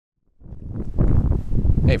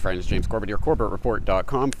Hey friends, James Corbett here,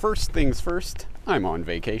 CorbettReport.com. First things first, I'm on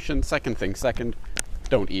vacation. Second thing second,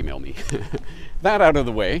 don't email me. That out of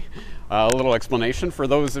the way, a little explanation for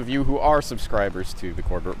those of you who are subscribers to the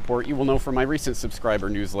Corbett Report. You will know from my recent subscriber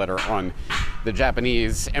newsletter on the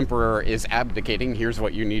Japanese emperor is abdicating, here's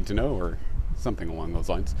what you need to know, or something along those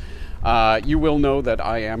lines. You will know that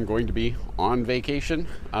I am going to be on vacation,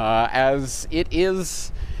 as it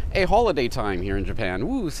is a holiday time here in Japan.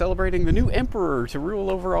 Woo, celebrating the new emperor to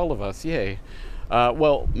rule over all of us, yay.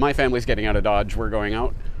 Well, my family's getting out of Dodge. We're going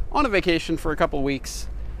out on a vacation for a couple weeks,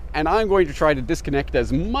 and I'm going to try to disconnect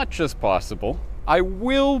as much as possible. I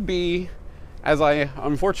will be, as I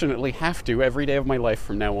unfortunately have to every day of my life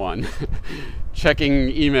from now on, checking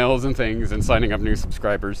emails and things and signing up new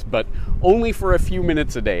subscribers, but only for a few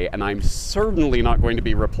minutes a day, and I'm certainly not going to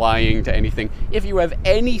be replying to anything. If you have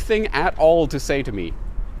anything at all to say to me,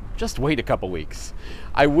 just wait a couple weeks.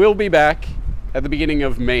 I will be back at the beginning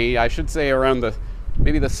of May. I should say around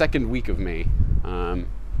maybe the second week of May, 8th,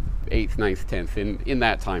 9th, 10th, in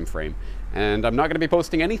that time frame. And I'm not going to be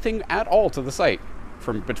posting anything at all to the site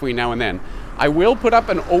from between now and then. I will put up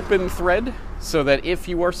an open thread so that if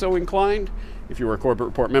you are so inclined, if you are a Corbett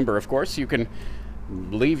Report member, of course, you can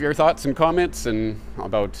leave your thoughts and comments and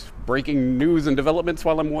about breaking news and developments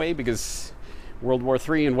while I'm away, because World War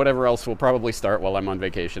III and whatever else will probably start while I'm on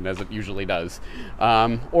vacation, as it usually does.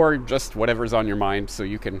 Or just whatever's on your mind, so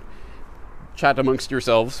you can chat amongst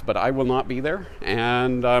yourselves, but I will not be there.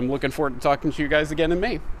 And I'm looking forward to talking to you guys again in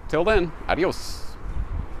May. Till then, adios.